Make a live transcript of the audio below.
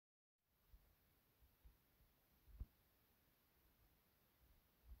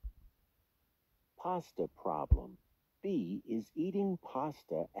Pasta problem. B is eating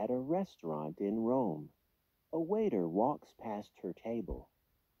pasta at a restaurant in Rome. A waiter walks past her table.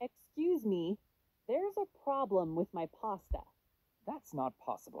 Excuse me, there's a problem with my pasta. That's not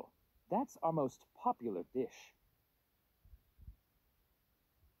possible. That's our most popular dish.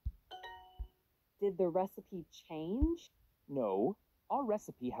 Did the recipe change? No, our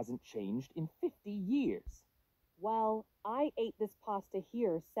recipe hasn't changed in 50 years. Well, I ate this pasta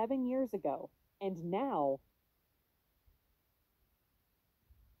here 7 years ago, and now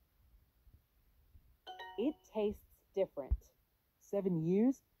it tastes different. 7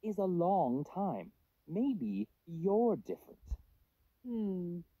 years is a long time. Maybe you're different.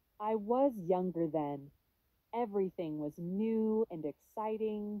 I was younger then. Everything was new and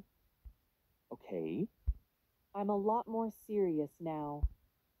exciting. Okay, I'm a lot more serious now,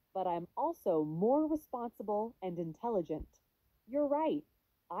 but I'm also more responsible and intelligent. You're right.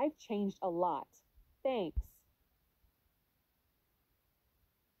 I've changed a lot. Thanks.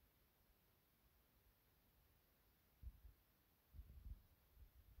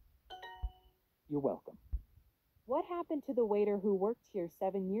 you're welcome. What happened to the waiter who worked here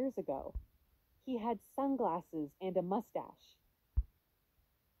 7 years ago? He had sunglasses and a mustache.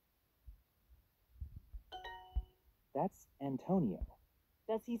 That's Antonio.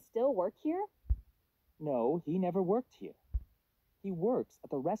 Does he still work here? No, he never worked here. He works at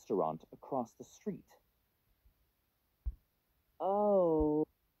the restaurant across the street. Oh.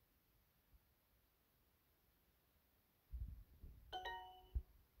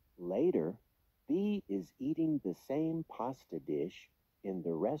 Later, B is eating the same pasta dish in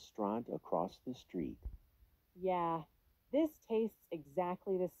the restaurant across the street. Yeah, this tastes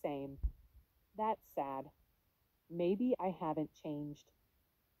exactly the same. That's sad. Maybe I haven't changed.